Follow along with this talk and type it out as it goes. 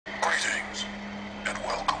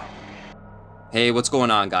Hey, what's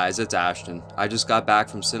going on guys? It's Ashton. I just got back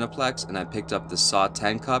from Cineplex and I picked up the Saw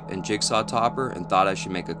 10 cup and Jigsaw topper and thought I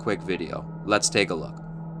should make a quick video. Let's take a look.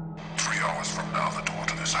 3 hours from now, the door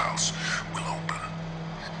to this house will open.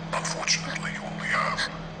 Unfortunately, you only have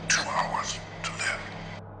 2 hours to live.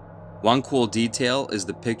 One cool detail is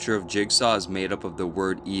the picture of Jigsaw is made up of the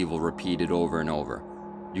word evil repeated over and over.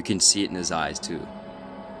 You can see it in his eyes too.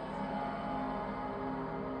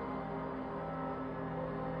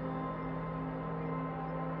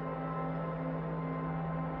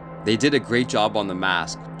 They did a great job on the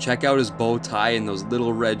mask. Check out his bow tie and those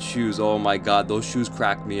little red shoes. Oh my god, those shoes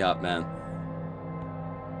cracked me up, man.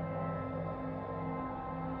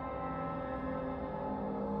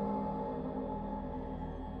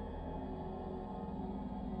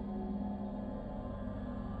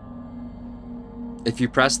 If you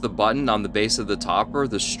press the button on the base of the topper,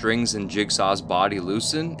 the strings in Jigsaw's body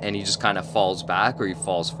loosen and he just kind of falls back or he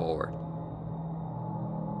falls forward.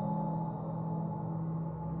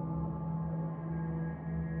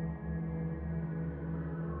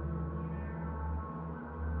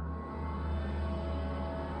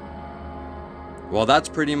 Well, that's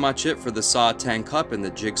pretty much it for the Saw 10 cup and the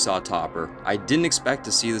Jigsaw topper. I didn't expect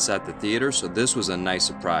to see this at the theater, so this was a nice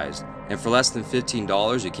surprise. And for less than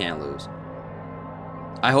 $15, you can't lose.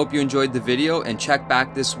 I hope you enjoyed the video and check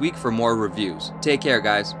back this week for more reviews. Take care,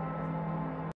 guys.